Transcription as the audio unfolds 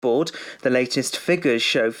board. The latest figures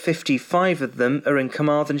show 55 of them are in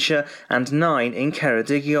Carmarthenshire and 9 in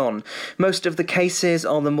Ceredigion. Most of the cases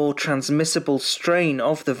are the more transmissible strain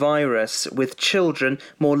of the virus, with children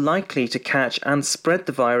more likely to catch and spread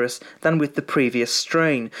the virus than with the previous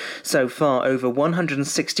strain. So far, over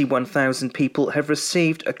 161,000 people have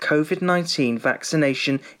received a COVID-19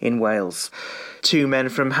 vaccination in Wales. 2 men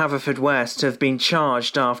from Haverfordwest have been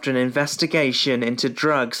charged after an investigation into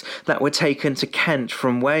drugs that were taken to Kent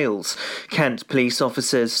from Wales. Kent police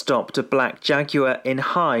officers stopped a black Jaguar in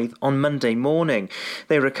Hythe on Monday morning.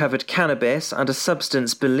 They recovered cannabis and a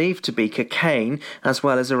substance believed to be cocaine, as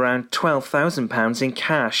well as around £12,000 in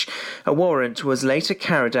cash. A warrant was later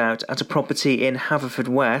carried out at a property in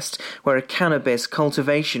Haverfordwest where a cannabis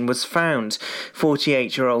cultivation was found.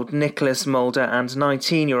 48-year-old Nicholas Moulder and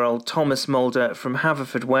 19-year-old Thomas Moulder from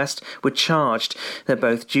Haverfordwest were charged. They're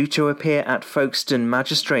both due to appear at Folkestone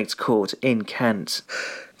Magistrates Court in Kent.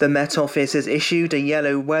 The Met Office has issued a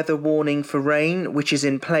yellow weather warning for rain, which is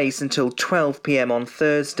in place until 12 p.m. on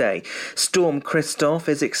Thursday. Storm Christoph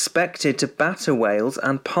is expected to batter Wales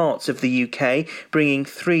and parts of the UK, bringing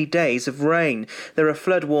 3 days of rain. There are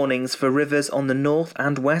flood warnings for rivers on the north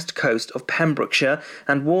and west coast of Pembrokeshire,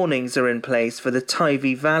 and warnings are in place for the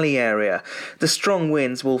Tyvi Valley area. The strong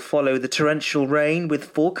winds will follow the torrential rain,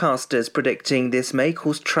 with forecasters predicting this may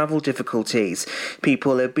cause travel difficulties.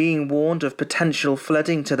 People are being warned of potential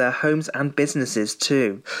flooding to their homes and businesses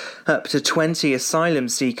too. Up to 20 asylum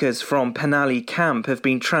seekers from Penally camp have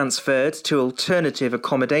been transferred to alternative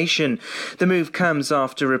accommodation. The move comes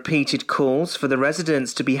after repeated calls for the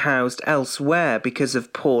residents to be housed elsewhere because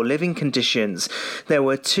of poor living conditions. There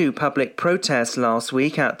were 2 public protests last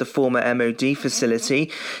week at the former MOD facility.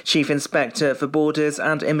 Chief Inspector for Borders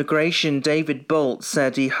and Immigration David Bolt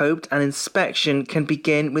said he hoped an inspection can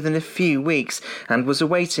begin within a few weeks and was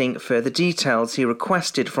awaiting further details he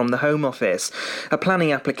requested from the Home Office. A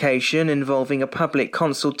planning application involving a public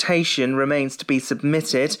consultation remains to be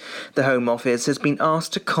submitted. The Home Office has been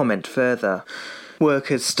asked to comment further. Work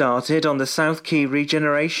has started on the South Quay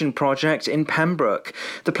regeneration project in Pembroke.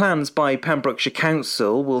 The plans by Pembrokeshire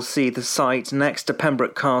Council will see the site next to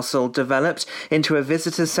Pembroke Castle developed into a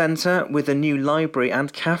visitor centre with a new library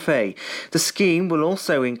and cafe. The scheme will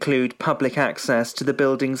also include public access to the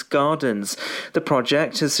building's gardens. The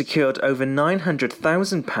project has secured over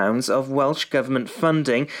 £900,000 of Welsh Government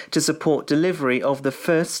funding to support delivery of the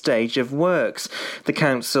first stage of works. The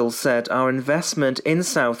council said our investment in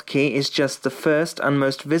South Quay is just the first and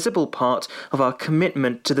most visible part of our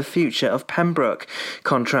commitment to the future of Pembroke.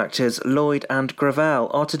 Contractors Lloyd and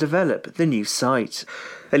Gravel are to develop the new site.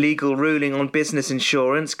 A legal ruling on business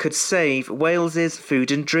insurance could save Wales's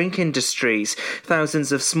food and drink industries.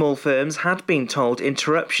 Thousands of small firms had been told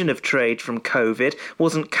interruption of trade from COVID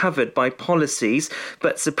wasn't covered by policies,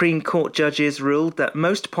 but Supreme Court judges ruled that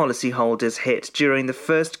most policyholders hit during the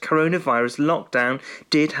first coronavirus lockdown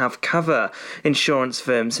did have cover. Insurance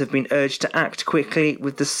firms have been urged to act quickly,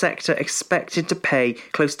 with the sector expected to pay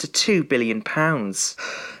close to £2 billion.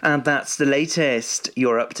 And that's the latest.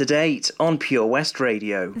 You're up to date on Pure West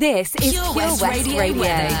Radio. This is Pure West Radio.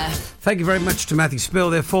 Thank you very much to Matthew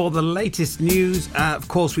Spill there for the latest news. Of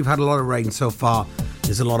course, we've had a lot of rain so far.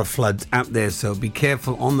 There's a lot of floods out there, so be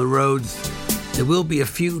careful on the roads. There will be a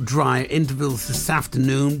few dry intervals this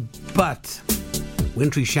afternoon, but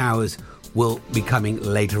wintry showers will be coming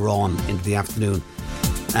later on into the afternoon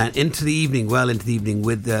and into the evening, well into the evening,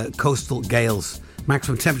 with coastal gales.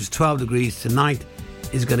 Maximum temperature 12 degrees. Tonight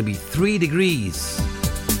is going to be 3 degrees.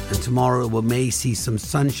 And tomorrow we may see some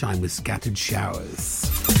sunshine with scattered showers.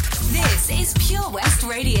 This is Pure West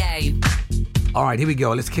Radio. All right, here we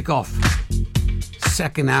go. Let's kick off.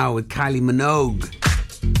 Second hour with Kylie Minogue,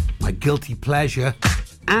 My Guilty Pleasure,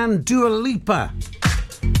 and Dua Lipa.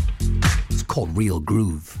 It's called Real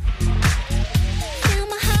Groove.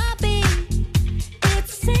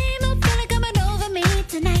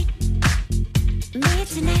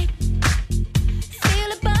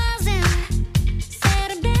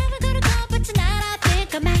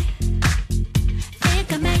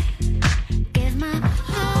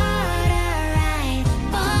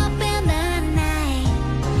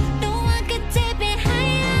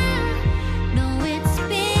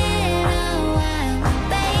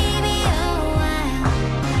 Baby, oh,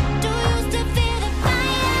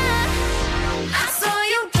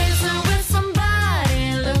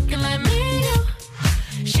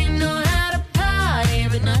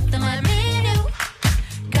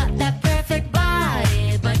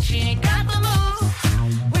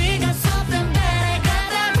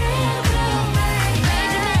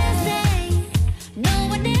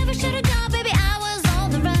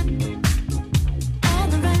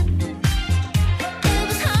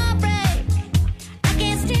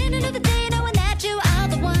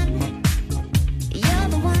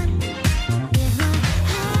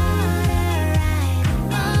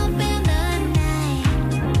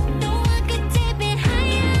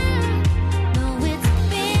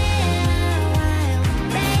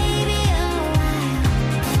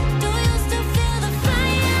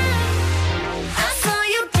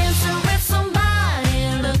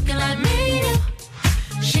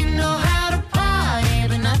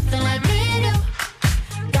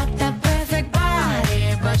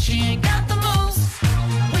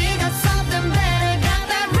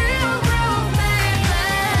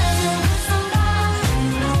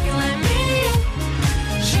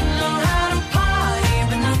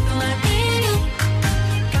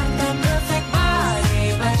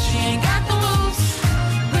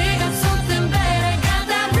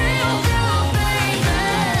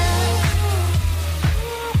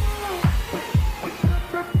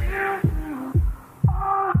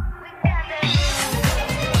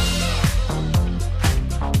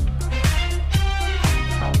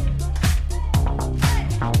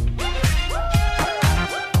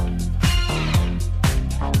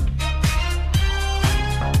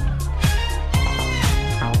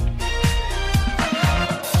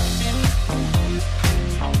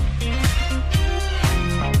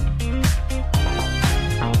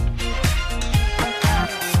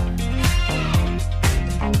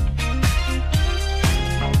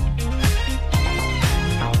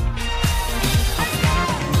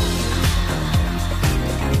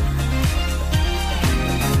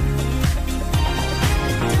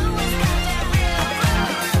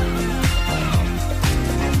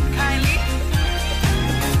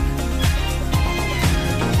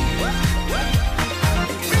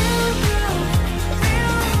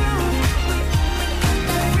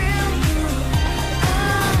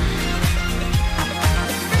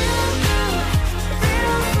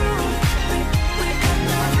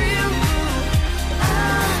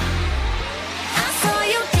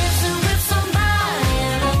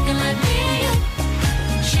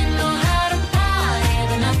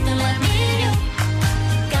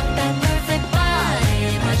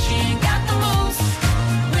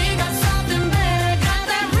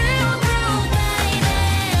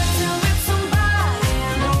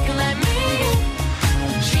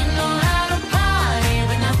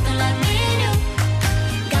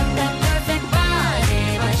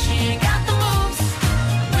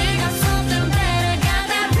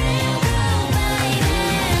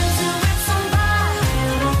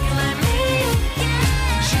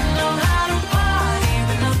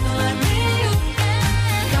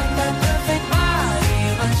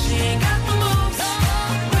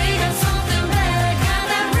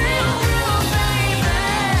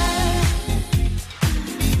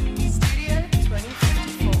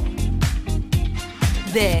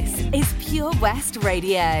 This is Pure West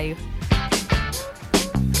Radio.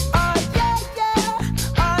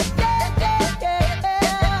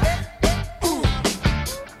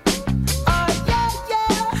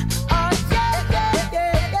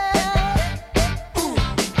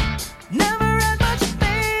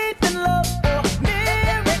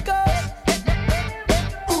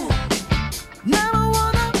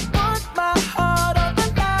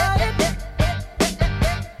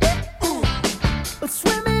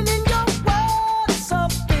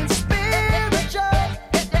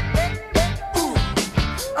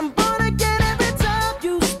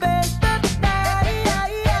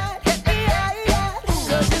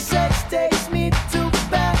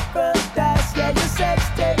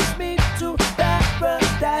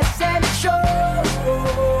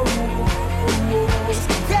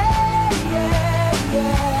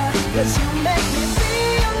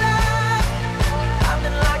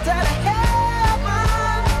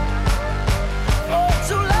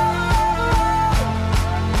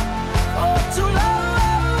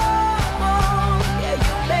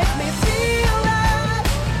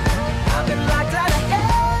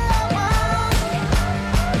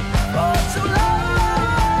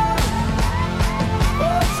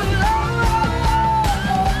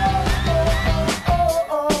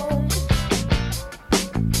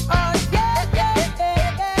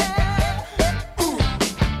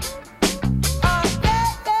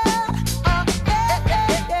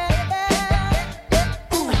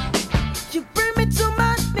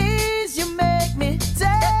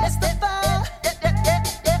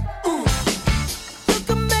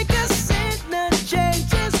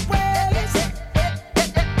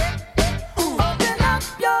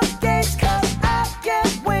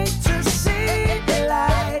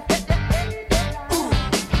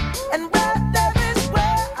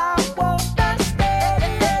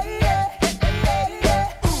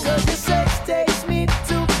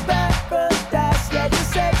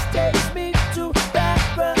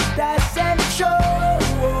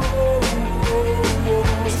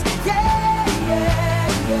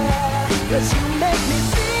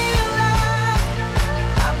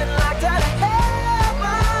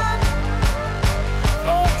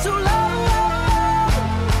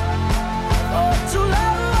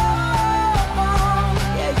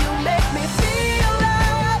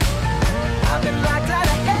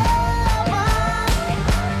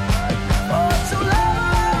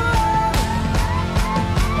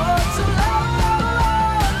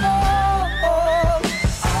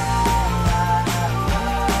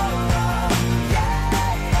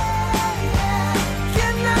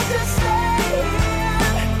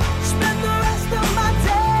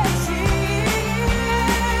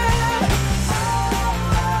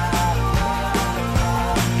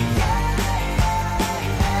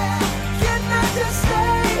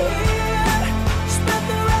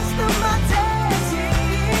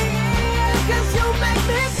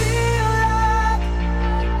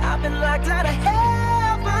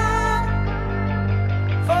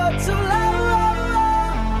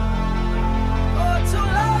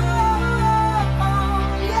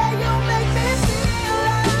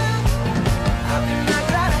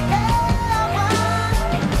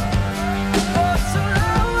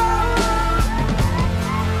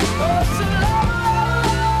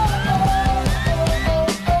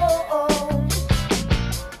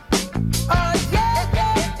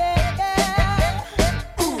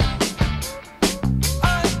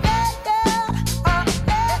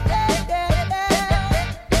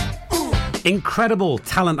 Incredible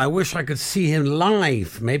talent. I wish I could see him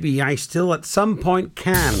live. Maybe I still at some point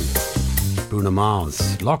can. Bruno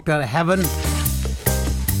Mars. Locked Out of Heaven.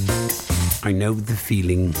 I know the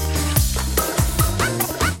feeling.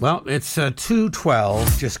 Well, it's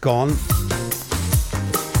 2:12, just gone.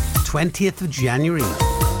 20th of January.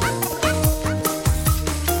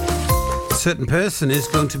 A certain person is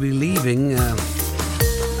going to be leaving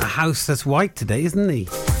a house that's white today, isn't he?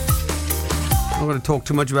 I'm not going to talk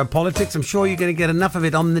too much about politics. I'm sure you're going to get enough of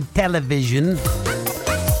it on the television.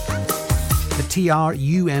 The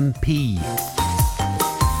TRUMP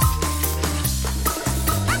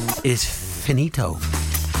is finito.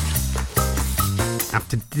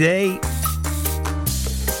 After today,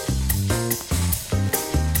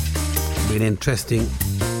 it'll be an interesting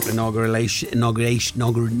inauguration,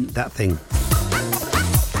 that thing.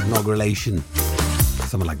 Inauguration,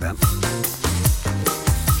 something like that.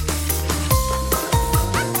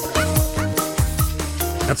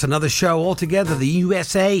 That's another show altogether, the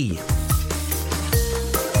USA.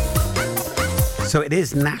 So it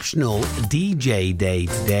is National DJ Day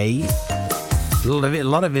today. A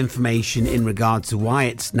lot of information in regards to why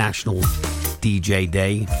it's National DJ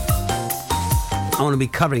Day. I want to be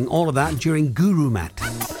covering all of that during Guru Mat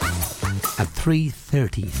at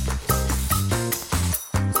 3:30.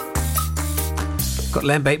 Got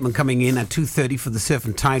Len Bateman coming in at 2:30 for the Surf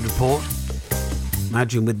and Tide report.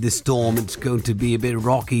 Imagine with this storm, it's going to be a bit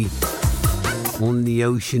rocky on the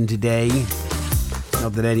ocean today.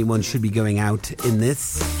 Not that anyone should be going out in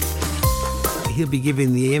this. He'll be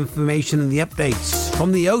giving the information and the updates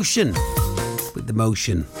from the ocean with the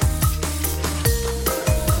motion.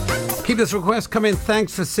 Keep this request coming.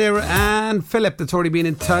 Thanks for Sarah and Philip that's already been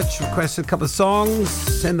in touch. Requested a couple of songs.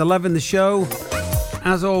 Send the love in the show.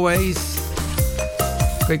 As always,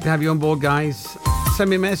 great to have you on board, guys. Send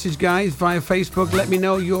me a message, guys, via Facebook. Let me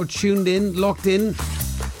know you're tuned in, locked in,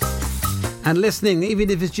 and listening, even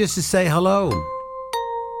if it's just to say hello.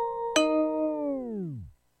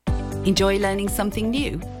 Enjoy learning something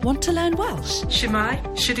new? Want to learn Welsh? Shemai,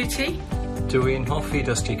 Shuduti. Dwi'n hoffi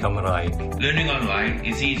dysgu Cymraeg. Learning online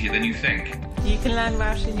is easier than you think. You can learn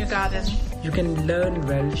Welsh in your garden. You can learn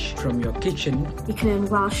Welsh from your kitchen. You can learn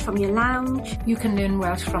Welsh from your lounge. You can learn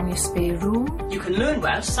Welsh from your spare room. You can learn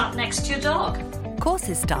Welsh sat next to your dog.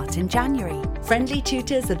 Courses start in January. Friendly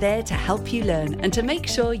tutors are there to help you learn and to make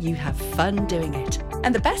sure you have fun doing it.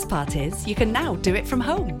 And the best part is, you can now do it from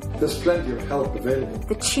home. There's plenty of help available.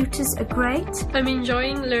 The tutors are great. I'm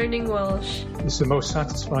enjoying learning Welsh. It's the most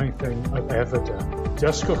satisfying thing I've ever done.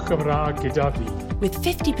 Dysgwch Cymraeg gyda fi. With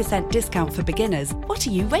 50% discount for beginners, what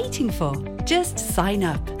are you waiting for? Just sign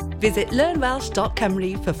up. Visit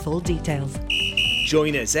learnwelsh.cymru for full details.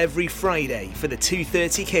 Join us every Friday for the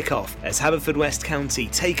 2:30 kickoff as Haverfordwest County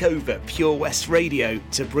take over Pure West Radio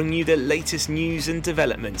to bring you the latest news and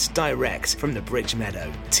developments direct from the Bridge Meadow.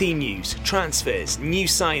 Team news, transfers, new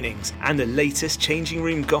signings and the latest changing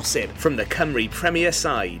room gossip from the Cymru Premier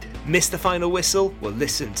side. Miss the final whistle? Well,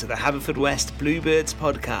 listen to the Haverfordwest Bluebirds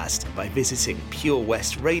podcast by visiting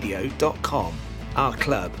purewestradio.com. Our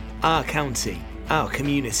club, our county, our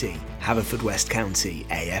community. Haverfordwest County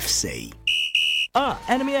AFC.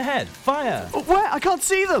 Enemy ahead. Fire. Where? I can't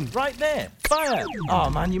see them. Right there. Fire. Oh,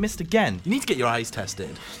 man, you missed again. You need to get your eyes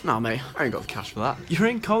tested. Nah, mate, I ain't got the cash for that. You're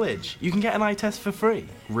in college. You can get an eye test for free.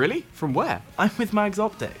 Really? From where? I'm with Mags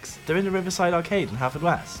Optics. They're in the Riverside Arcade in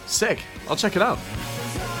Haverfordwest. Sick. I'll check it out.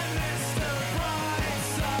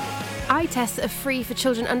 Eye tests are free for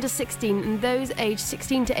children under 16 and those aged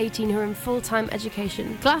 16 to 18 who are in full-time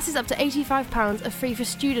education. Glasses up to £85 are free for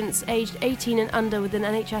students aged 18 and under with an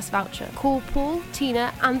NHS voucher. Call Paul,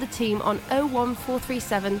 Tina and the team on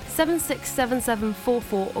 01437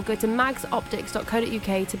 767744 or go to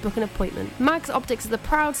magsoptics.co.uk to book an appointment. Mags Optics are the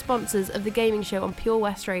proud sponsors of the gaming show on Pure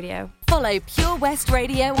West Radio. Follow Pure West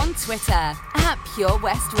Radio on Twitter at Pure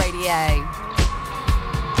West Radio.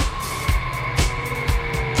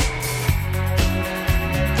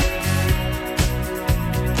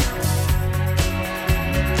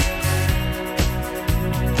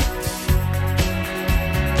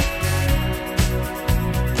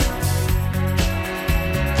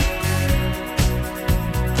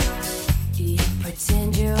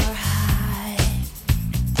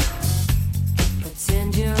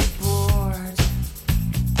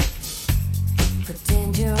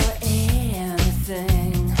 Pretend you're in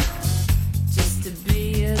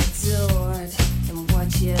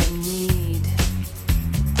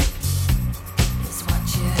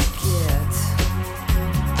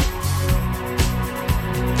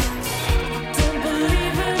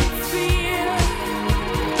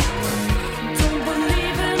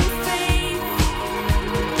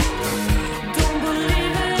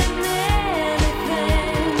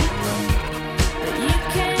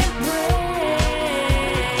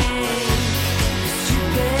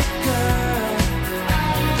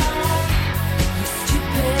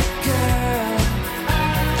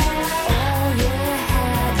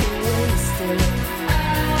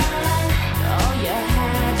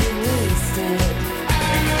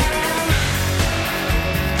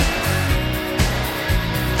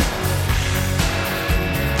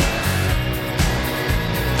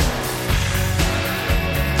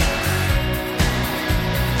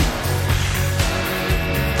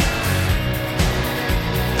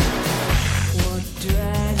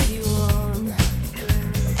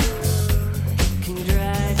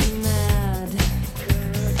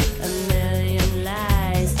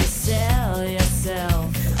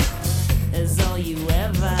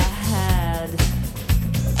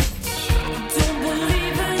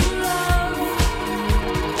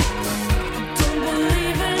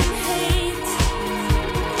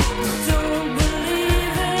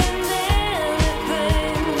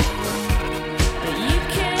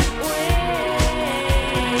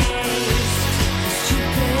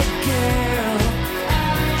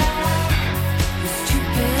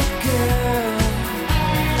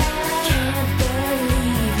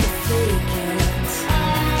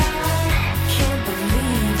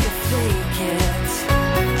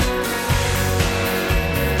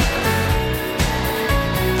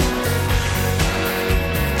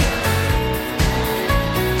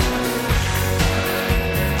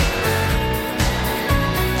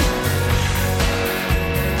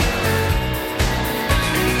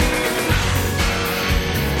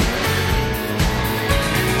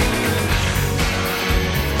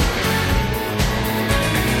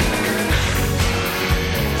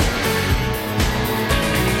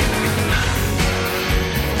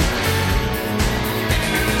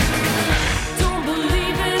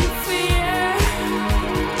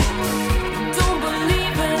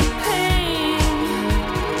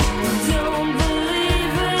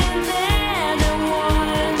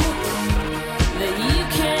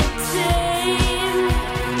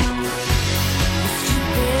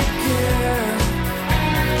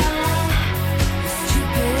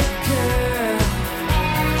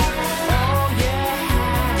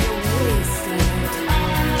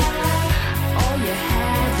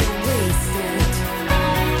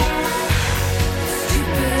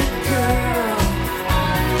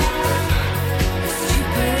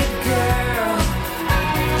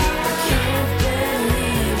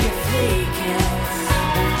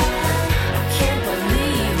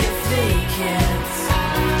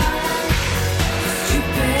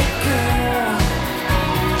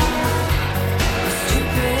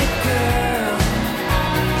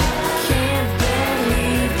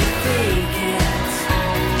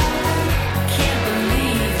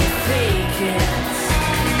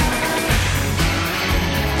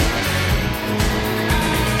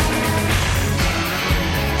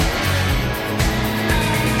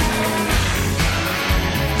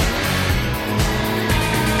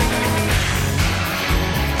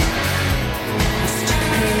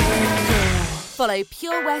Follow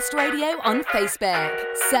Pure West Radio on Facebook.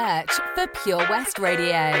 Search for Pure West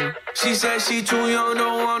Radio. She said she too young,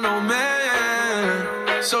 don't want no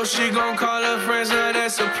man, so she gon' call her friends, now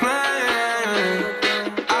that's a plan.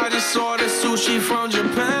 I just ordered sushi from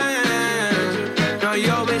Japan. Now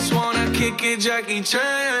yo bitch wanna kick it, Jackie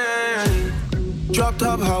Chan. Drop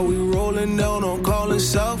top, how we rollin' down on Collin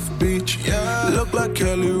South Beach. Yeah. Look like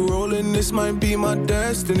Kelly rollin', this might be my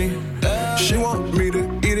destiny. Yeah. She want me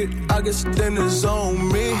to eat it, I guess dinner's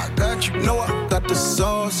on me. I got you, know I got the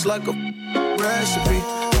sauce like a recipe.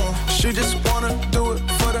 She just wanna do it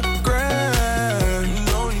for the grand.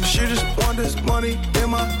 She just want this money in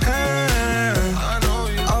my hand.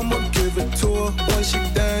 I'ma give it to her when she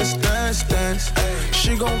dance, dance, dance.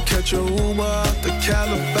 She gon' catch a Uber out the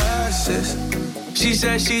Calabasas. She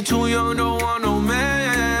said she too young, don't want no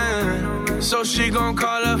man, so she gon'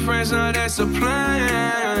 call her friends, now that's a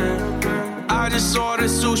plan. I just ordered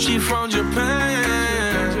sushi from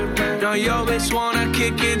Japan. Now yo bitch wanna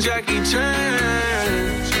kick it, Jackie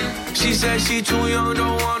Chan. She said she too young,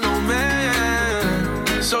 don't want no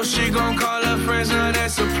man, so she gon' call her friends, now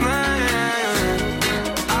that's a plan.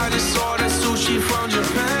 I just ordered sushi from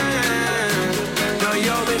Japan. Now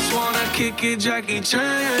yo bitch wanna kick it, Jackie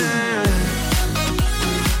Chan.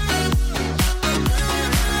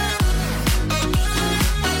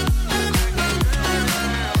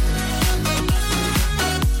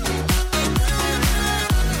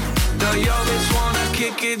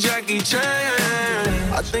 Kick it, Jackie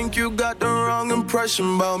Chan. I think you got the wrong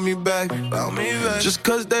impression about me back. Just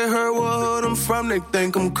cause they heard what hood I'm from, they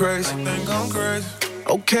think I'm crazy.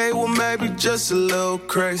 Okay, well maybe just a little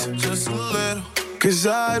crazy. Just a little. Cause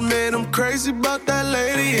I admit I'm crazy about that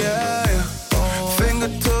lady, yeah. Finger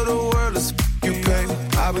to the world, let's you pay me.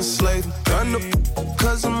 I've been slaving, done the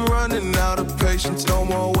cause I'm running out of patience. No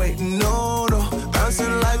more waiting, no.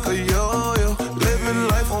 Bouncing like a yo-yo. Living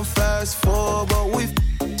life on fast forward, but we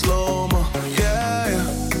slow-mo, yeah.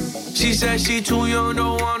 She said she too young,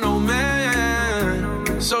 don't want no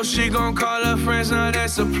man, so she gon' call her friends, now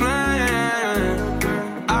that's a plan.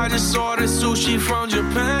 I just ordered sushi from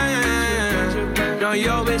Japan. Now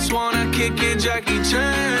yo bitch wanna kick it, Jackie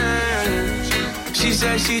Chan. She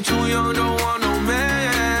said she too young, don't want no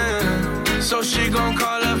man, so she gon'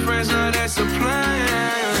 call her friends, now that's a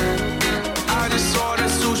plan. I just ordered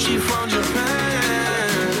sushi from Japan.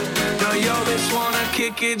 Now yo bitch wanna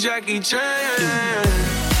kick it, Jackie Chan.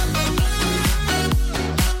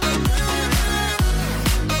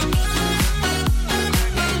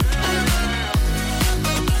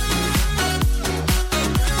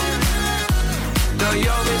 Now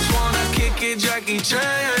yo bitch wanna kick it, Jackie Chan.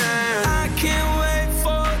 I can't wait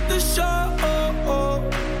for the show.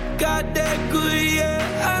 Got that good,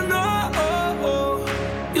 yeah, I know.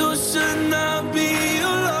 You should not be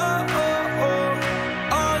alone.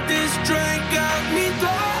 All this drink got me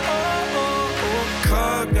low.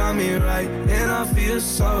 Car got me right, and I feel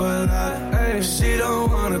so alive. She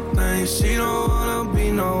don't wanna think, she don't wanna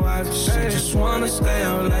be no wife. She just wanna stay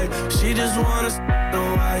up late, she just wanna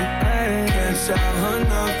no wife. Can't tell her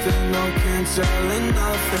nothing, no, can't tell her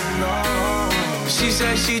nothing, no. She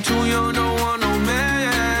said she too young, don't want no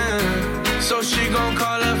man, so she gon'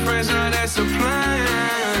 call her friends, now that's a plan.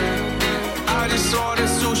 I just ordered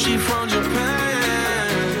sushi from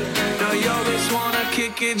Japan. Now yo bitch wanna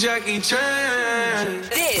kick it, Jackie Chan.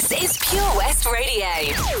 This is Pure West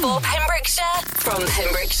Radio for Pembrokeshire, from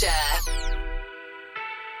Pembrokeshire.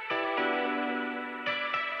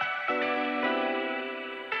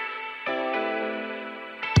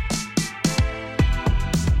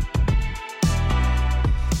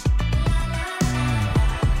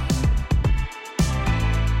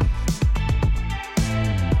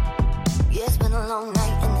 Long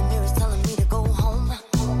night and the mirror's telling me to go home,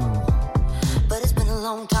 but it's been a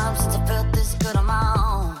long time since I felt this good on my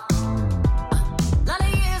own. Lot of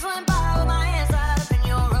years went by with my hands tied up in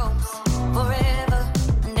your ropes.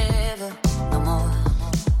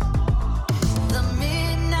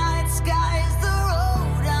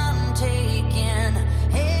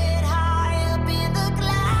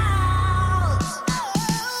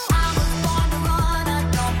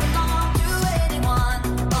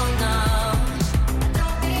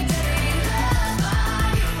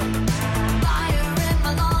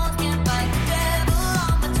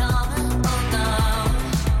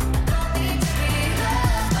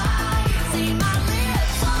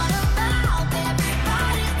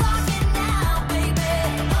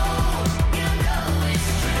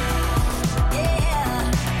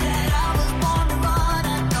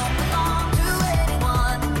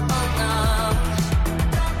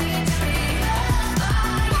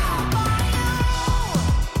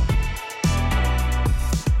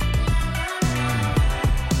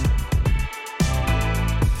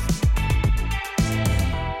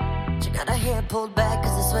 hair pulled back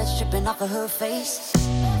cause the sweat's dripping off of her face.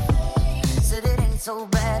 Said it ain't so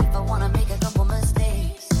bad if I wanna make a couple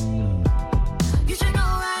mistakes. You should know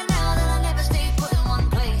right now that I never stay put in one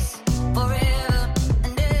place forever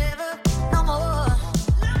and ever, no more.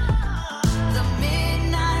 The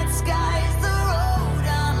midnight sky is the road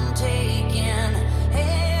I'm taking,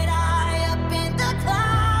 head high up in the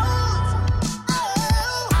clouds.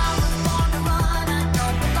 Oh, I was born to run, I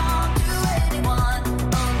don't belong to anyone.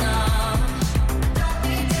 Oh no, don't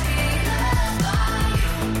need to be loved by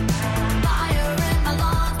you. Fire in my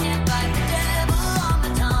lungs, can't fight the devil on my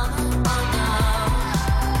tongue. Oh no,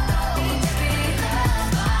 don't need to be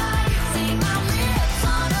loved by you. See my lips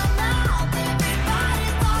on a mouth,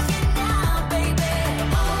 everybody's talking now, baby.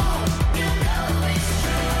 Oh, you know it's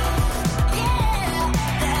true, yeah,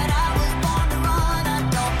 that I was born to run, I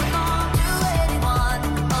don't belong to anyone. Oh no, don't need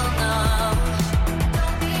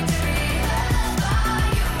to be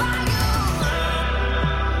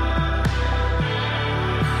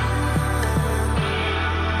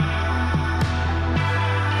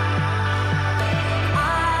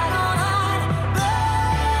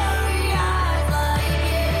loved by you,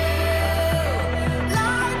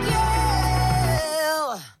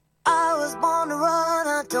 I was born to run,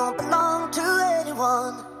 I don't belong to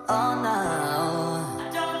anyone. Oh no, I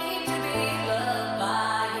don't need to be loved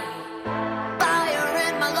by you. Fire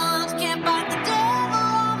in my lungs, can't fight the devil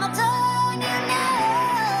on my tongue. You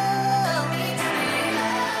know, don't need to be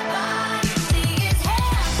loved by you. See his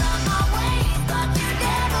hands on my waist, but you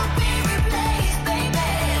never be replaced,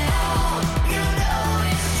 baby. Oh, you know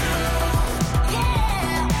it's true,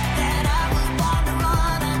 yeah, that I was born to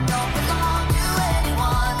run, I don't belong to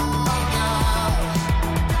anyone. Oh no,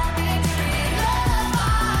 don't need to be loved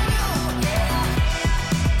by you, yeah.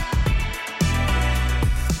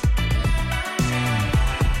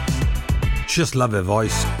 Just love her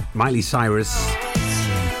voice. Miley Cyrus,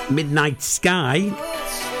 Midnight Sky,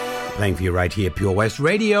 playing for you right here, Pure West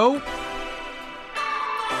Radio.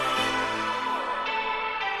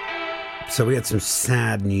 So we had some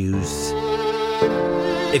sad news.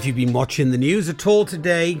 If you've been watching the news at all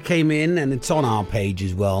today, came in and it's on our page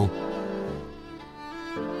as well.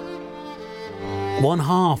 One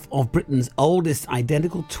half of Britain's oldest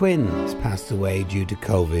identical twin has passed away due to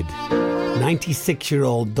COVID.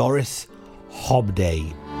 96-year-old Doris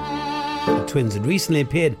Hobday. The twins had recently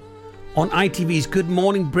appeared on ITV's Good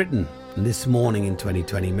Morning Britain this morning in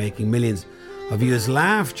 2020, making millions of viewers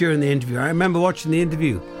laugh during the interview. I remember watching the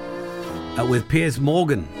interview with Piers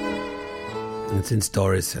Morgan. And since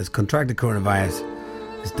Doris has contracted coronavirus,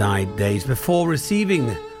 has died days before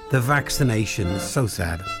receiving the vaccination. It's so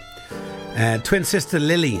sad. Twin sister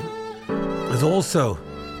Lily has also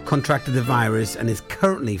contracted the virus and is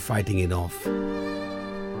currently fighting it off.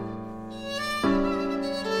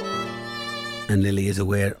 And Lily is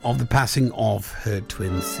aware of the passing of her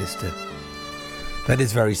twin sister. That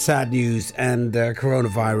is very sad news, and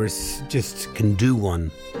coronavirus just can do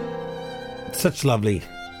one. Such lovely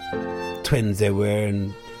twins they were,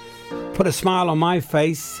 and put a smile on my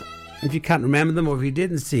face. If you can't remember them, or if you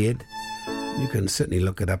didn't see it, you can certainly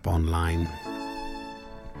look it up online.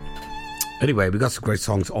 Anyway, we've got some great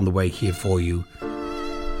songs on the way here for you.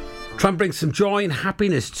 Try and bring some joy and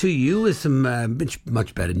happiness to you with some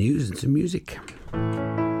much better news and some music.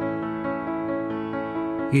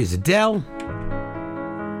 Here's Adele,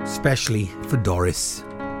 especially for Doris,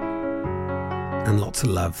 and lots of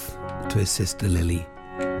love to his sister Lily.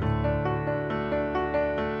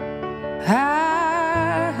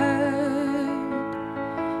 I heard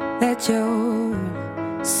that you're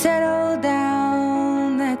settled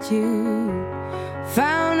down, that you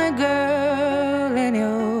found a girl and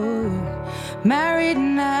you're married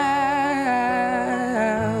now.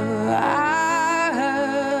 I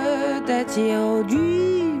heard that your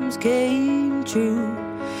dreams came true.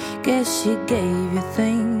 Guess she gave you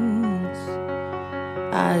things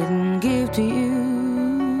I didn't give to you.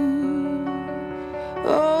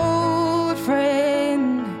 Old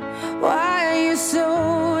friend, why are you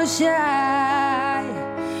so shy?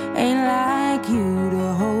 Ain't like you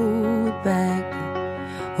to hold back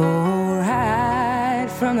or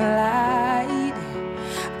hide from the light.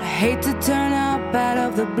 I hate to turn up out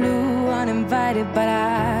of the blue uninvited, but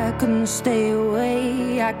I couldn't stay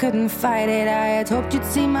away, I couldn't fight it. I had hoped you'd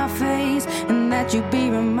see my face and that you'd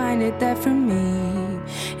be reminded that for me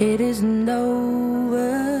it isn't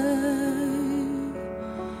over.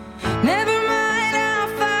 Never mind, I'll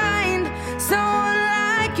find someone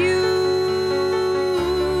like you.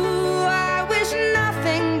 I wish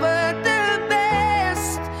nothing but the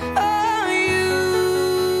best of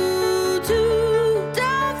you too.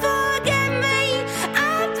 Don't forget me,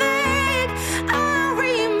 I beg.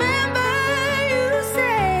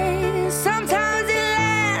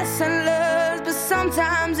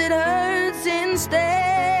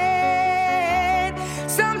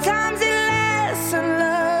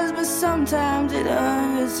 sometimes it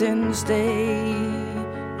hurts instead.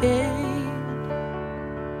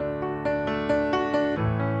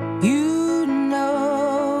 You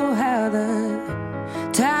know how the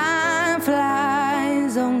time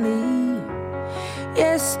flies. Only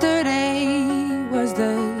yesterday was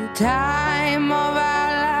the time of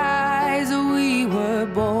our lives. We were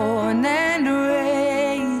born and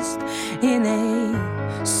raised in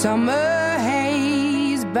a summer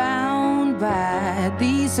haze, bound by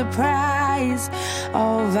the surprise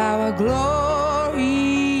of our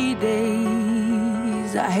glory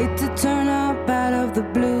days. I hate to turn up out of the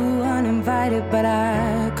blue uninvited, but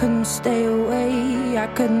I couldn't stay away, I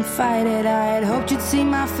couldn't fight it. I had hoped you'd see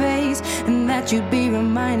my face and that you'd be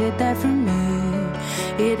reminded that for me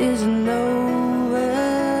it isn't over.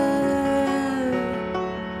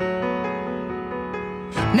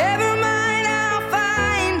 Never mind, I'll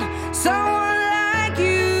find someone like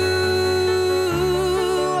you.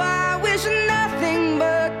 I wish nothing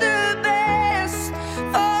but the best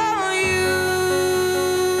for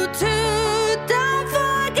you too. Don't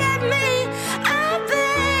forget me, I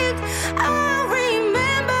beg. I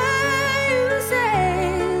remember you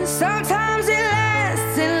said sometimes it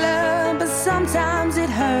lasts in love, but sometimes it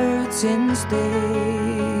hurts instead.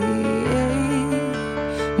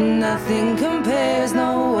 Nothing compares,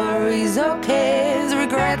 no worries or cares,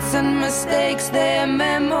 regrets and mistakes, their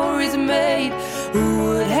memories made. Who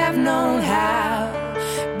would have known how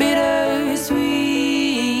bittersweet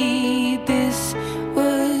this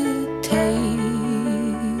would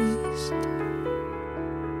taste?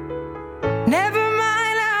 Never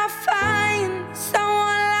mind, I'll find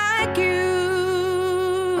someone like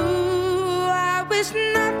you. I wish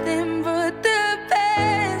nothing but the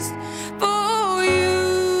best for you.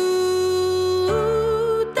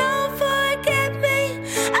 Don't forget me,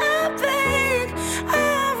 I beg. I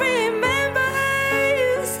remember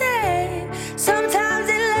you said sometimes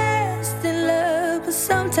it lasts in love, but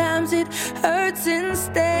sometimes it hurts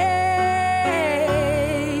instead.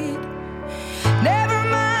 Never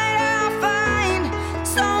mind, I'll find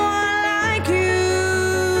someone like you.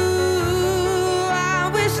 I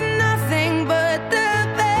wish nothing but the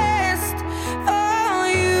best for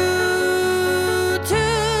you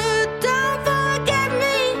too. Don't forget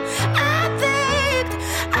me, I begged.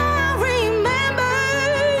 I remember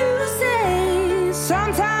you say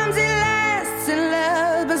sometimes it lasts in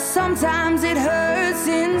love, but sometimes it hurts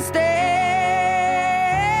instead.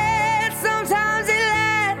 Sometimes it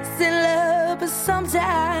lasts in love, but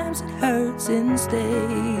sometimes it hurts instead.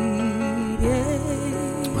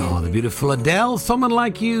 Oh, the beautiful Adele, Someone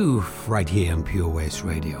Like You, right here on Pure West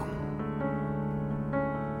Radio.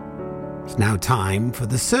 It's now time for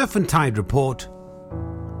the Surf and Tide Report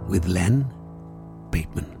with Len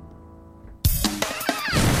Bateman.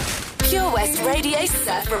 Pure West Radio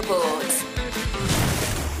Surf Report.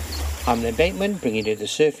 I'm Len Bateman, bringing you the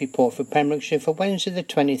surf report for Pembrokeshire for Wednesday the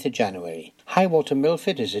 20th of January. High water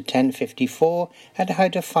Milford is at 10:54 at a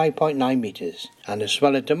height of 5.9 metres, and the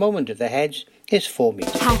swell at the moment of the heads is 4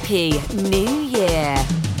 metres. Happy New Year.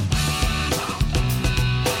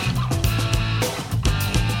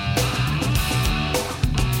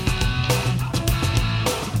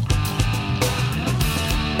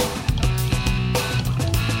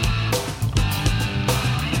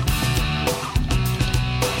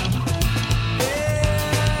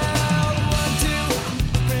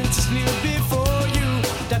 Princess knew before you.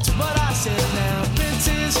 That's what I said now.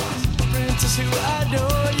 Princess who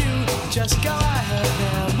adore you. Just go ahead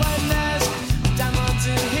now. One last diamonds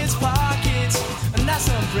in his pockets, and that's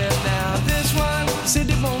some bread now. This one said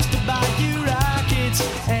he wants to buy you rockets.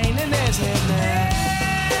 Ain't in his head now.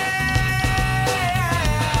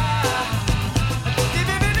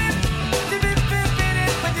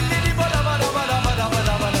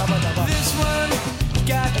 This one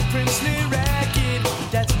got a princely racket.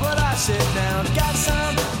 That's what I said now. Got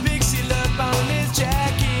some big seal up on his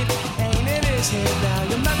jacket. Ain't in his head now.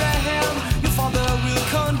 You marry him, your father will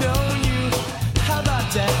condone you. How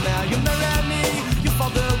about that now? You marry me, your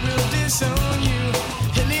father will disown you.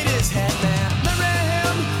 He'll need his head now. Marry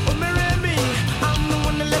him or marry me. I'm the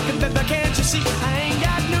one that left him, baby, can't you see? I ain't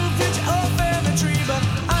got no bridge or family tree, but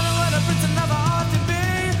I know what a prince and lover ought to be.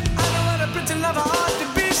 I know what a prince and lover ought to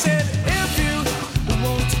be. Said if you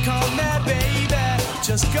want to call me baby,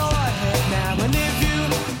 just go ahead now. And if you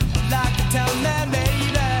like to tell me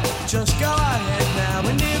maybe, just go ahead now.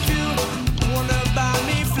 And if you wanna buy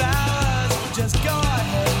me flowers, just go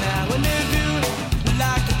ahead now. And if you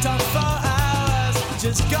like to talk for hours,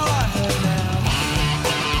 just go ahead now.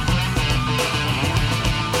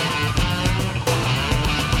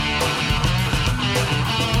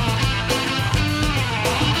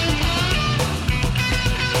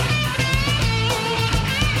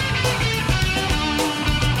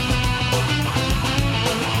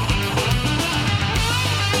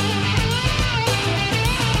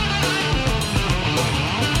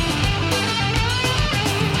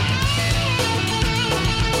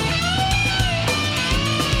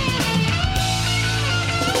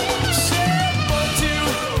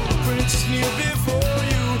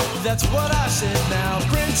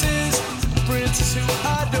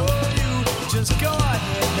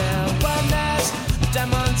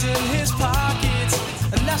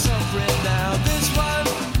 suffering now. This one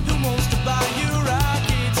who wants to buy you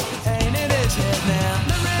rockets ain't in his head now.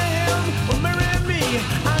 Marry him or marry me.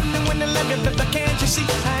 I'm the one that love you, but can't you see?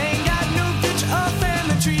 I ain't got no future or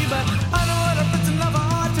family tree, but I know what a prince and lover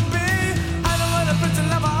ought to be. I know what a prince and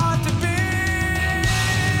lover ought to be.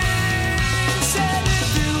 Said if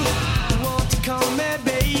you want to call me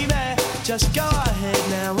baby, just go ahead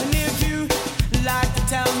now. And if you like to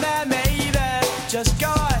tell me maybe, just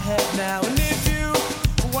go ahead now. And if you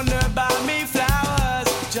wonder about me flowers,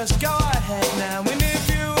 just go ahead now. And if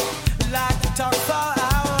you like to talk for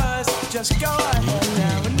hours, just go ahead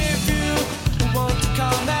now. And if you want to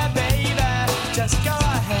call me baby, just go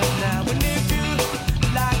ahead now. And if you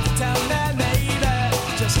like to tell me maybe,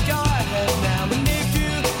 just go ahead now. And if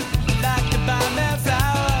you like to buy me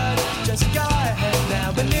flowers, just go ahead now.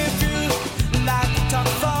 And if you like to talk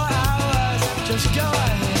for hours, just go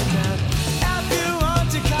ahead now. If you want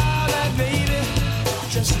to call me baby,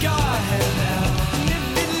 just go ahead now. And if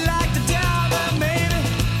you'd like to tell me maybe,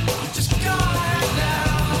 just go ahead now.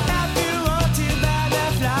 If you want to buy me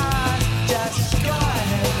flowers, just go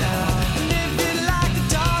ahead now. And if you'd like to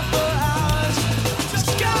talk for hours, just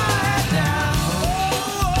go ahead now.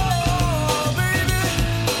 Oh, baby,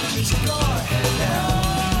 just go ahead now.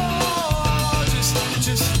 Oh, just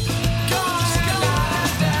go ahead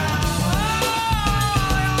now. Oh,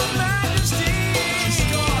 your majesty, just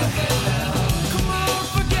go ahead now. Come on,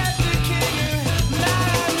 forget the king and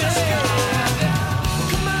majesty.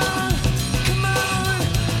 Come on, come on,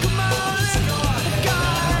 come on, let's go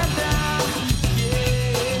ahead now.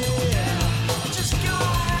 Yeah, just go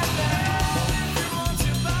ahead now. If you want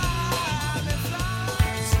to buy me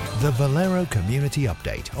flowers. The Valero Community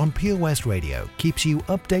Update on Pure West Radio keeps you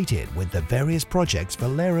updated with the various projects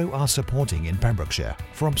Valero are supporting in Pembrokeshire,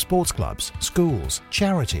 from sports clubs, schools,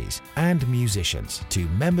 charities and musicians to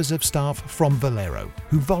members of staff from Valero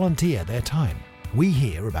who volunteer their time. We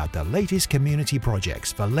hear about the latest community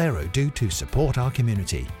projects Valero do to support our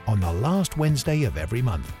community on the last Wednesday of every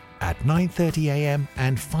month at 9:30 a.m.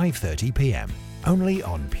 and 5:30 p.m. only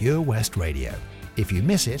on Pure West Radio. If you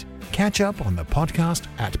miss it, catch up on the podcast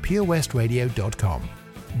at purewestradio.com.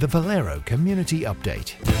 The Valero Community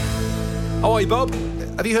Update. Oh, hey Bob,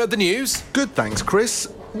 have you heard the news? Good, thanks, Chris.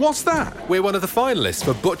 What's that? We're one of the finalists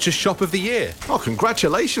for Butcher's Shop of the Year. Oh,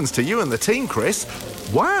 congratulations to you and the team, Chris.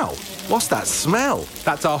 Wow, what's that smell?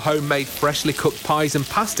 That's our homemade freshly cooked pies and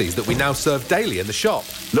pasties that we now serve daily in the shop.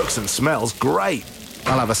 Looks and smells great.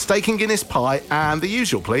 I'll have a steak and Guinness pie and the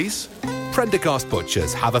usual, please. Prendergast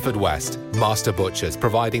Butchers, Haverfordwest. Master Butchers,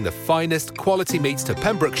 providing the finest quality meats to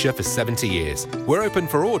Pembrokeshire for 70 years. We're open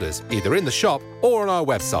for orders, either in the shop or on our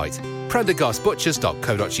website,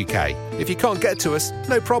 prendergastbutchers.co.uk. If you can't get to us,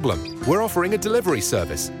 no problem. We're offering a delivery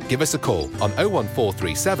service. Give us a call on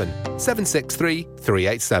 01437 763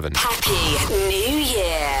 387. Happy New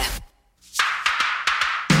Year.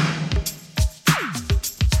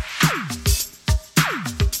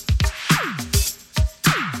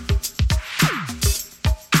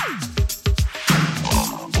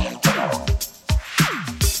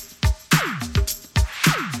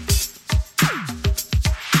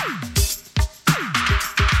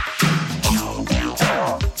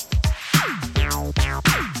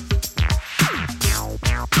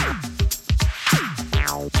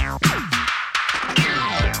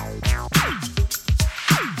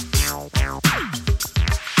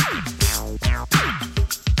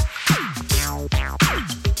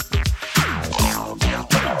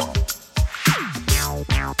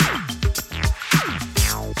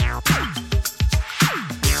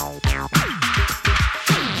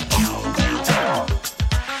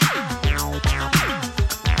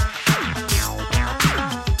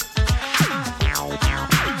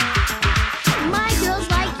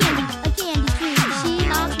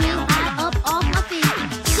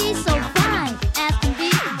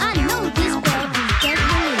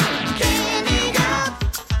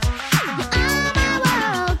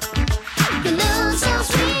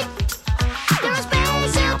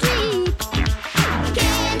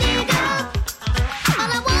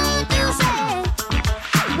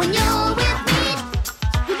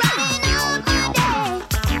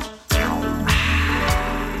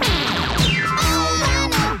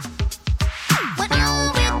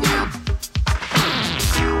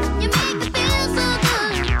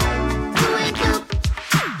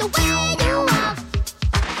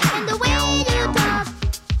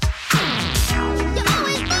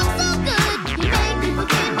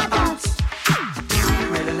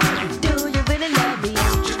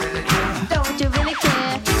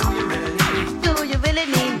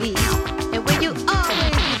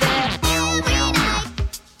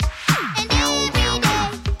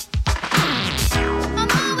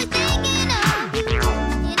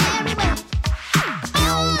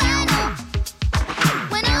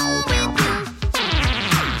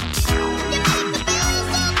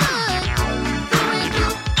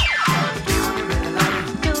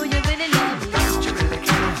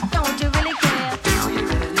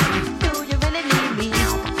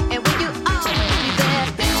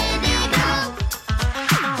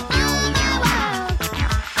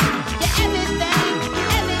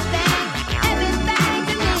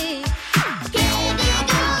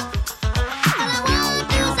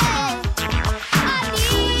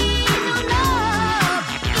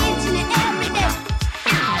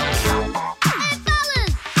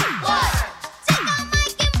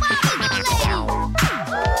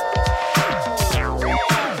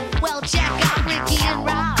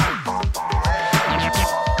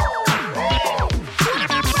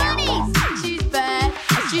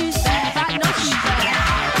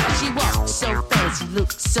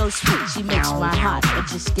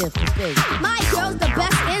 gift to say. My girl's the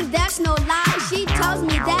best and that's no lie. She tells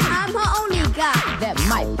me that I'm her only guy. That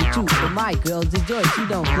might be true, but my girl's the joy. She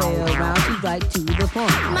don't play around, she's right to the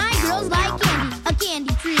point. My girl's like candy, a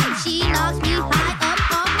candy tree. She knocks me high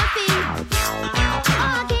up off my feet. Oh,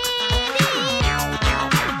 candy.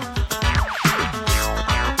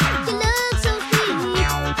 You look so sweet.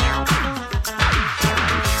 Oh, candy.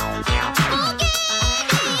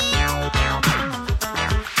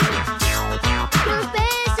 Your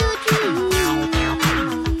face so true.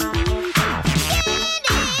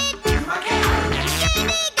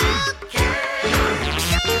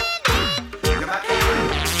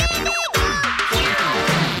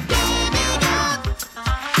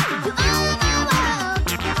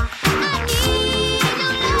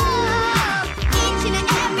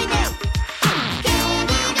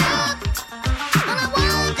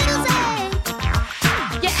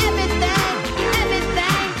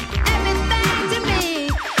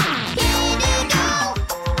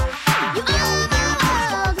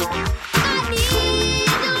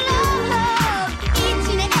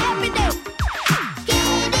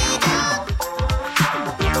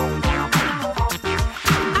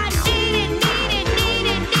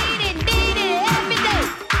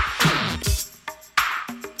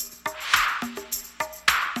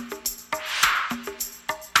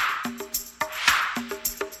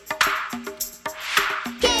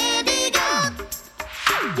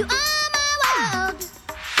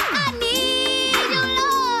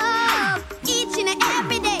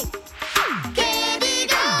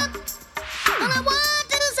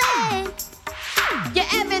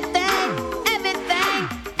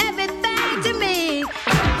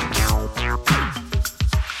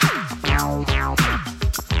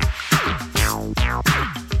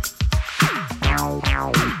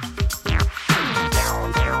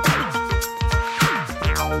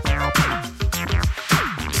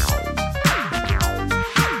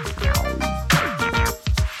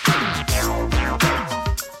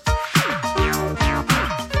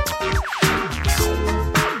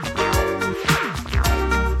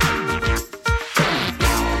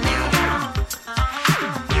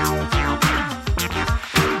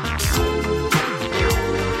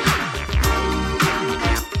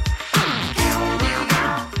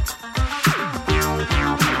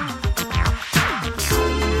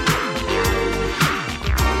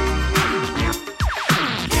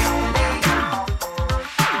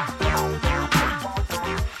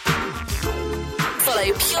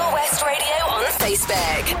 Pure West Radio on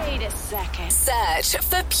Facebook. Wait a second. Search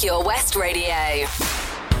for Pure West Radio.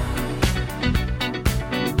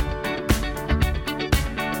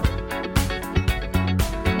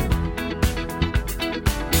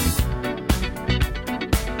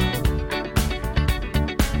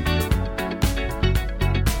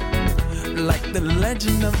 Like the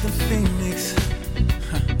legend of the Phoenix,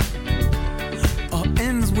 all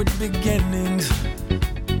ends with beginnings.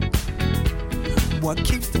 What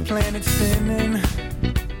keeps the planet spinning?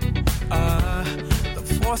 The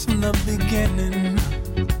force from the beginning.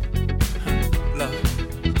 Love.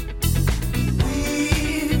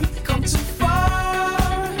 We've come too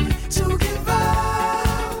far to give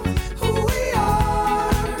up who we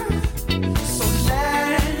are. So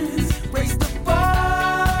let's raise the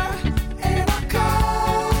bar and our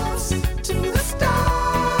cups to the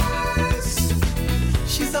stars.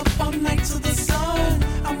 She's up all night to the sun.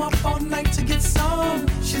 I'm up all night to get some.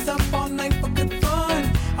 She's up all night for good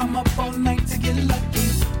fun. I'm up all night to get lucky.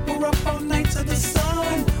 We're up all night to the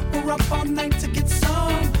sun. We're up all night to get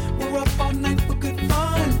some. We're up all night for good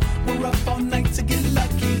fun. We're up all night to get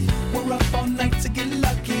lucky. We're up all night to get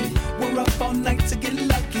lucky. We're up all night to get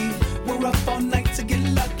lucky. We're up all night to get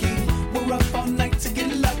lucky. We're up all night to get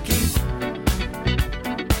lucky.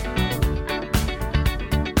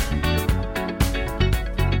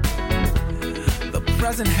 The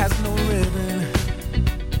present has no ribbon.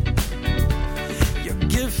 Your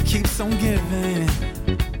gift keeps on giving.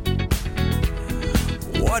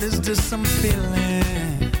 What is this I'm feeling?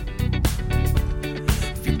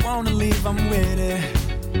 If you wanna leave, I'm with it.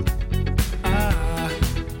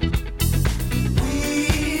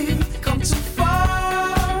 We've come too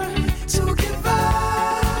far to give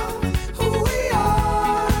up who we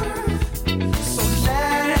are. So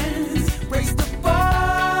let's raise the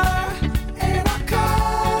bar and our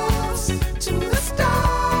cups to the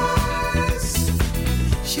stars.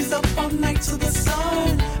 She's up all night to the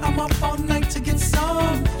sun. I'm up all night to get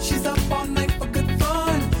some. She's up all night for good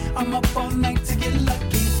fun. I'm up all night to get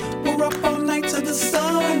lucky. We're up all night to the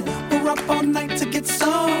sun. We're up all night to get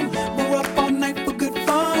some. We're up all night for good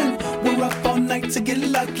fun. We're up all night to get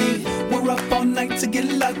lucky. We're up all night to get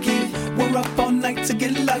lucky. We're up all night to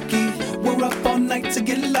get lucky.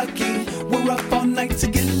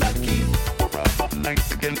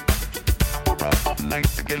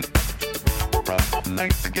 nights again. Rough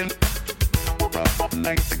nights again. Rough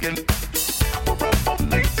nights again. Rough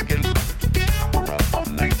nights again. Rough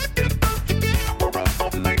nights again.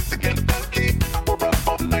 Rough nights again.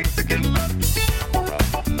 Rough nights again.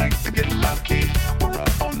 Rough nights again. Lucky.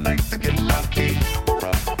 Rough nights again. Lucky.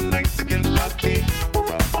 Rough nights again. Lucky.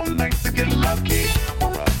 Rough nights again. Lucky.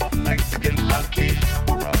 Rough nights again. Lucky.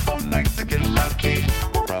 Rough nights again. Lucky.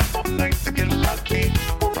 Rough nights again. Lucky.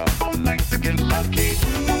 Rough nights again. Lucky.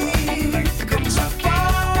 We've come so far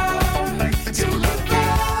to look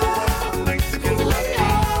back who we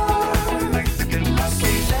are. So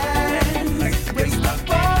let's raise the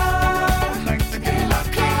bar and our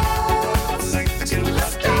cause to the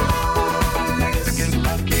stars.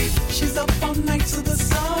 She's up all night to the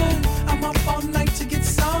sun. I'm up all night to get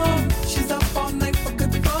some. She's up all night for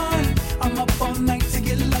good fun. I'm up all night to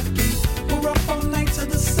get lucky. We're up all night to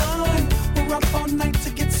the sun. We're up all night to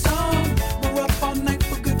get some. We're up all night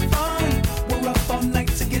for good fun. We're up all night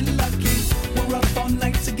to get lucky. We're up all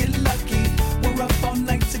night to get lucky. We're up all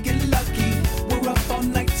night to get lucky. We're up all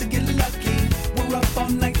night to get lucky. We're up all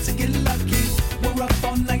night to get lucky. We're up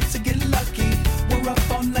all night to get lucky. We're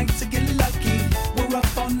up all night to get lucky. We're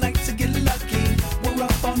up all night to get lucky. We're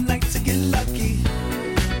up all night to get lucky.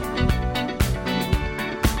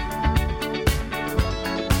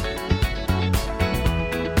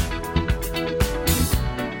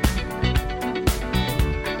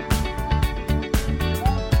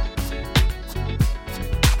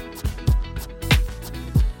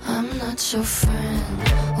 I'm not your friend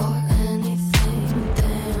or anything,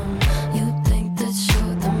 damn. You think that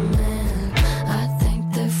you're the man. I think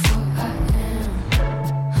therefore I am.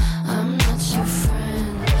 I'm not your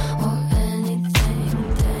friend or anything,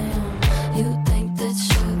 damn. You think that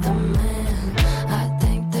you're the man. I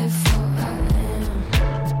think therefore I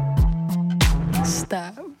am.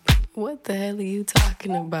 Stop. What the hell are you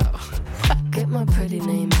talking about? Get my pretty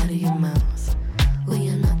name out of your mouth. We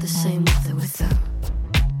are not the same with or without.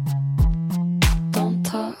 Don't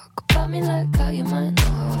talk about me like how you might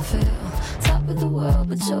know how I feel. Top of the world,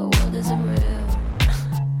 but your world isn't real.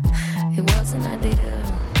 It wasn't ideal.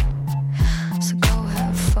 So go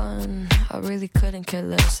have fun. I really couldn't care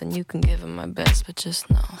less, and you can give it my best, but just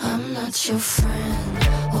know I'm not your friend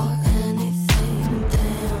or anything,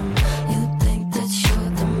 damn. You think that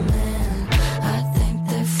you're the man. I think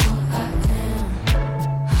therefore I am.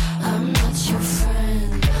 I'm not your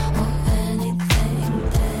friend or anything,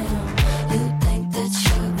 damn. You think that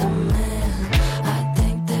you're the man. I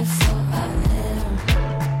think therefore I am.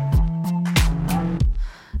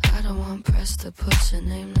 I don't want press to put your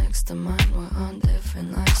name next to mine. We're on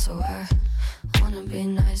different lines, so I wanna be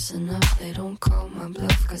nice enough. They don't call my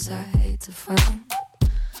bluff, cause I hate to find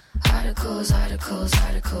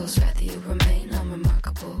articles, rather you remain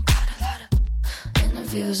unremarkable. Got a lot of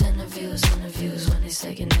interviews. When they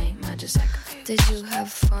say your name, I just act confused. Did you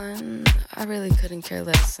have fun? I really couldn't care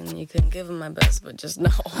less, and you couldn't give them my best, but just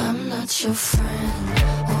know I'm not your friend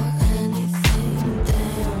or anything,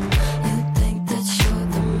 damn. You think that you're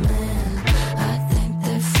the man. I think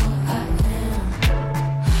therefore I am.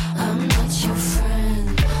 I'm not your friend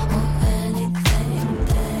or anything,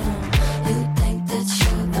 damn. You think that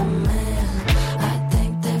you're the man. I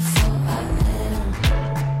think therefore I am.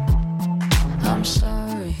 I'm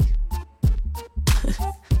sorry.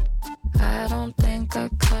 I don't think I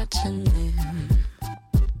caught your name.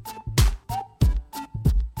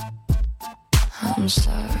 I'm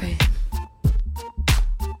sorry.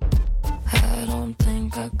 I don't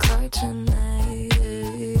think I caught your name.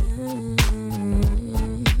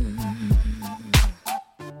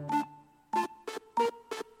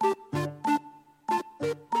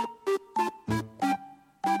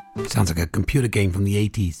 Sounds like a computer game from the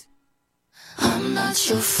 80s. I'm not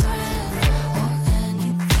your friend or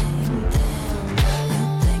anything, damn. You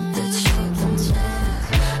think that you're the man.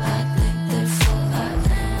 I think therefore I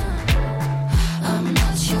am. I'm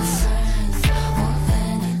not your friend or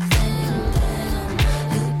anything, damn.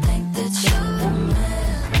 You think that you're the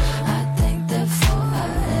man. I think therefore I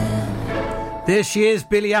am. There she is,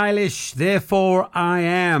 Billie Eilish, Therefore I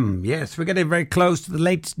Am. Yes, we're getting very close to the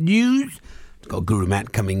latest news. Got Guru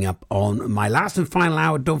Matt coming up on my last and final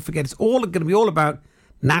hour. Don't forget, it's all going to be all about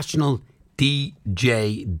National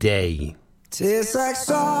DJ Day. Tastes like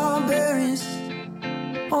strawberries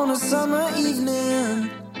on a summer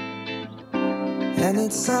evening, and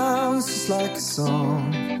it sounds just like a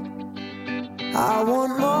song. I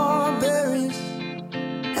want more berries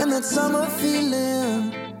and that summer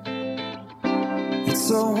feeling. It's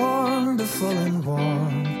so wonderful and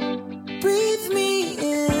warm. Breathe me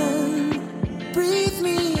in, breathe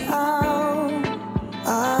me out.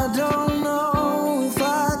 I don't know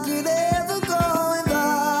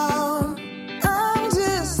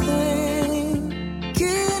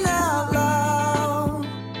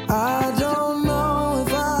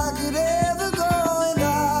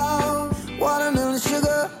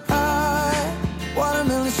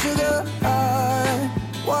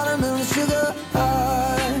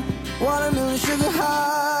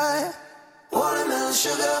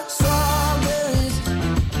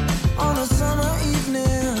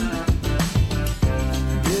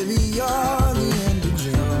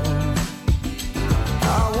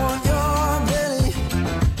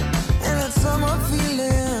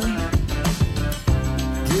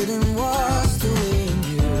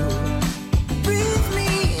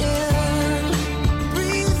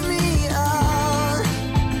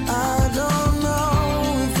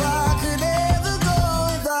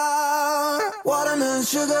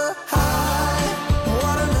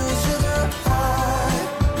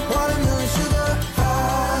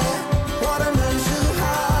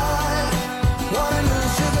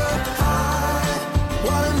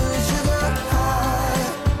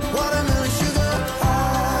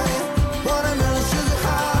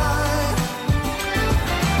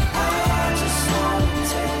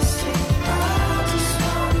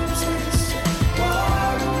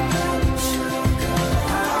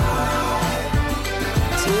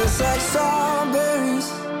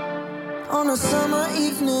on a summer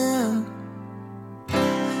evening,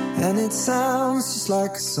 and it sounds just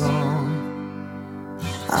like a song.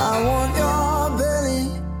 I want your belly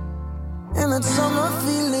and that summer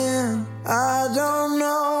feeling. I don't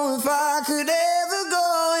know if I could ever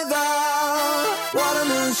go without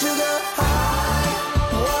watermelon sugar high,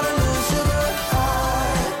 watermelon sugar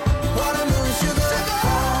high, watermelon sugar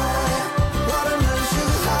high, watermelon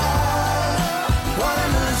sugar high,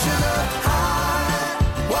 watermelon sugar high,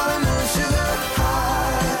 watermelon sugar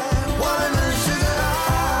high, watermelon sugar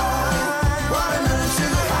high, watermelon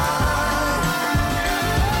sugar high.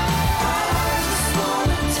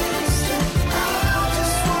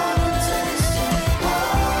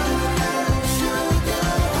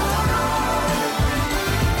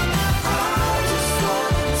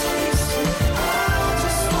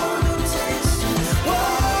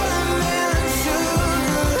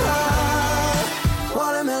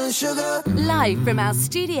 Live from our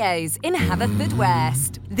studios in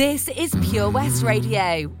Haverfordwest, this is Pure West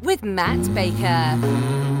Radio with Matt Baker.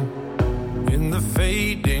 In the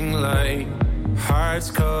fading light,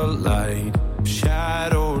 hearts collide,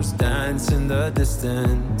 shadows dance in the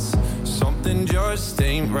distance. Something just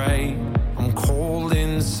ain't right, I'm cold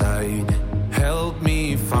inside. Help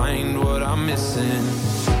me find what I'm missing.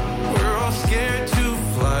 We're all scared to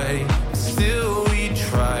fly, still we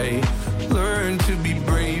try. Learn to be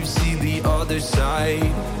brave, see the other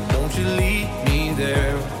side. Won't you lead me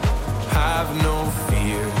there? Have no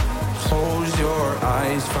fear. Close your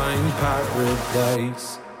eyes, find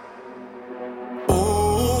paradise.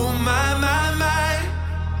 Oh my, my, my.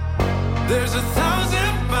 There's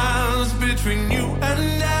 1,000 miles between you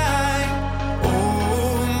and I.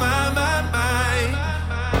 Oh my, my,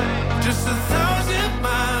 my. Just 1,000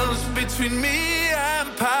 miles between me and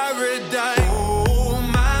paradise.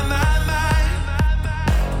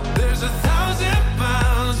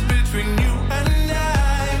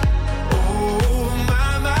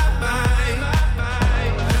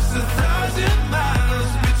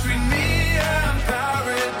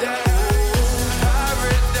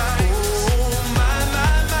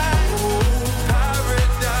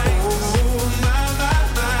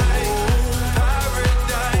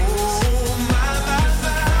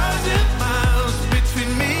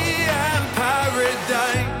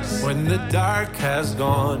 Dark has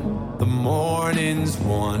gone, the morning's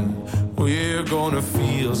won. We're gonna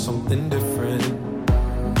feel something different.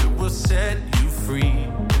 It will set you free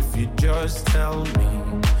if you just tell me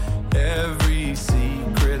every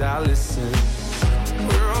secret. I listen.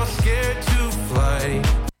 We're all scared to fly.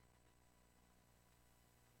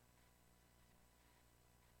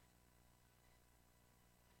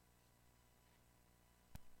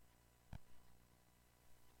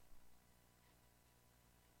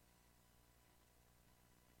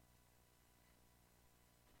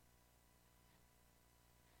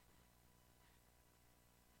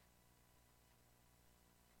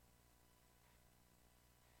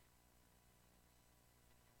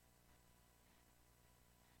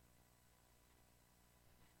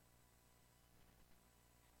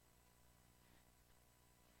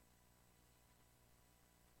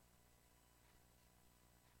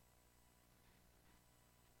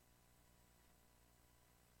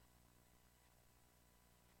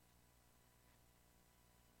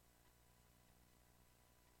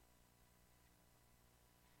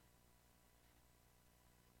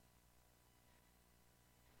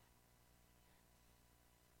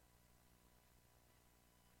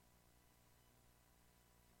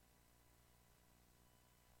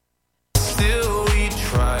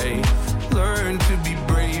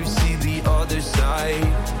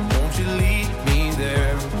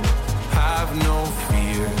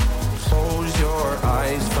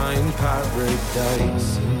 Paradise,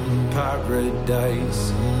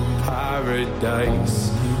 paradise, paradise.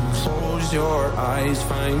 Close your eyes,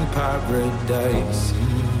 find paradise,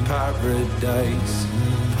 paradise,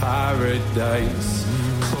 paradise.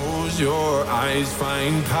 Close your eyes,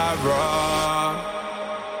 find para.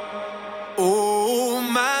 Oh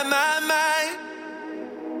my, my, my.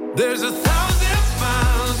 There's 1,000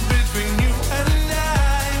 miles between you and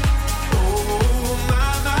I. Oh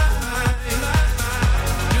my, my, my.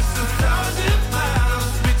 Just 1,000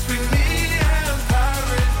 miles between me and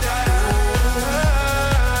paradise.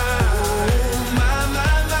 Oh my,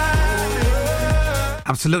 my, my.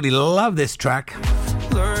 Absolutely love this track.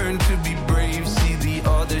 Learn to be brave, see the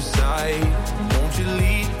other side. Won't you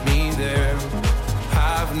lead me there?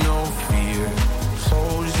 Have no fear.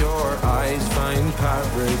 Close your eyes, find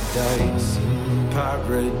paradise,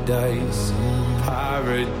 paradise,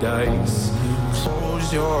 paradise.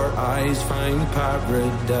 Close your eyes, find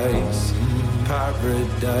paradise,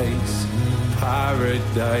 paradise,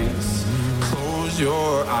 paradise. Close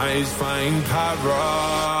your eyes, find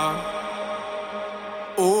para.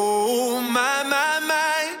 Oh my, my,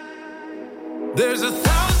 my. There's 1,000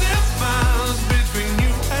 miles between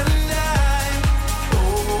you and I.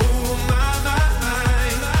 Oh my, my,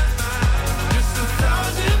 my. Just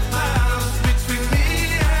 1,000 miles between me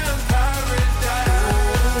and paradise.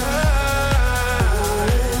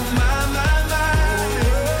 Oh my, my, my.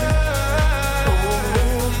 Oh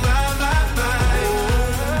my, my, my. Oh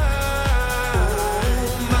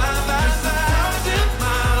my, my, my. Just 1,000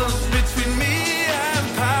 miles between me and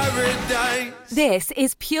paradise. This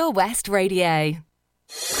is Pure West Radio.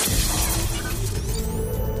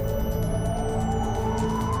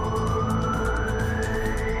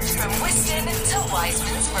 From Wiston to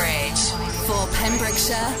Wiseman's Bridge. For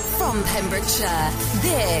Pembrokeshire, from Pembrokeshire,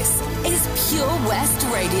 this is Pure West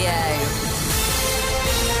Radio.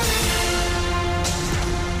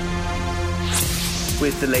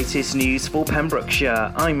 With the latest news for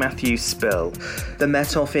Pembrokeshire, I'm Matthew Spill. The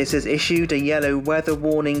Met Office has issued a yellow weather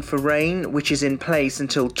warning for rain, which is in place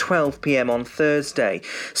until 12 p.m. on Thursday.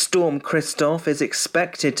 Storm Christoph is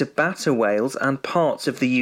expected to batter Wales and parts of the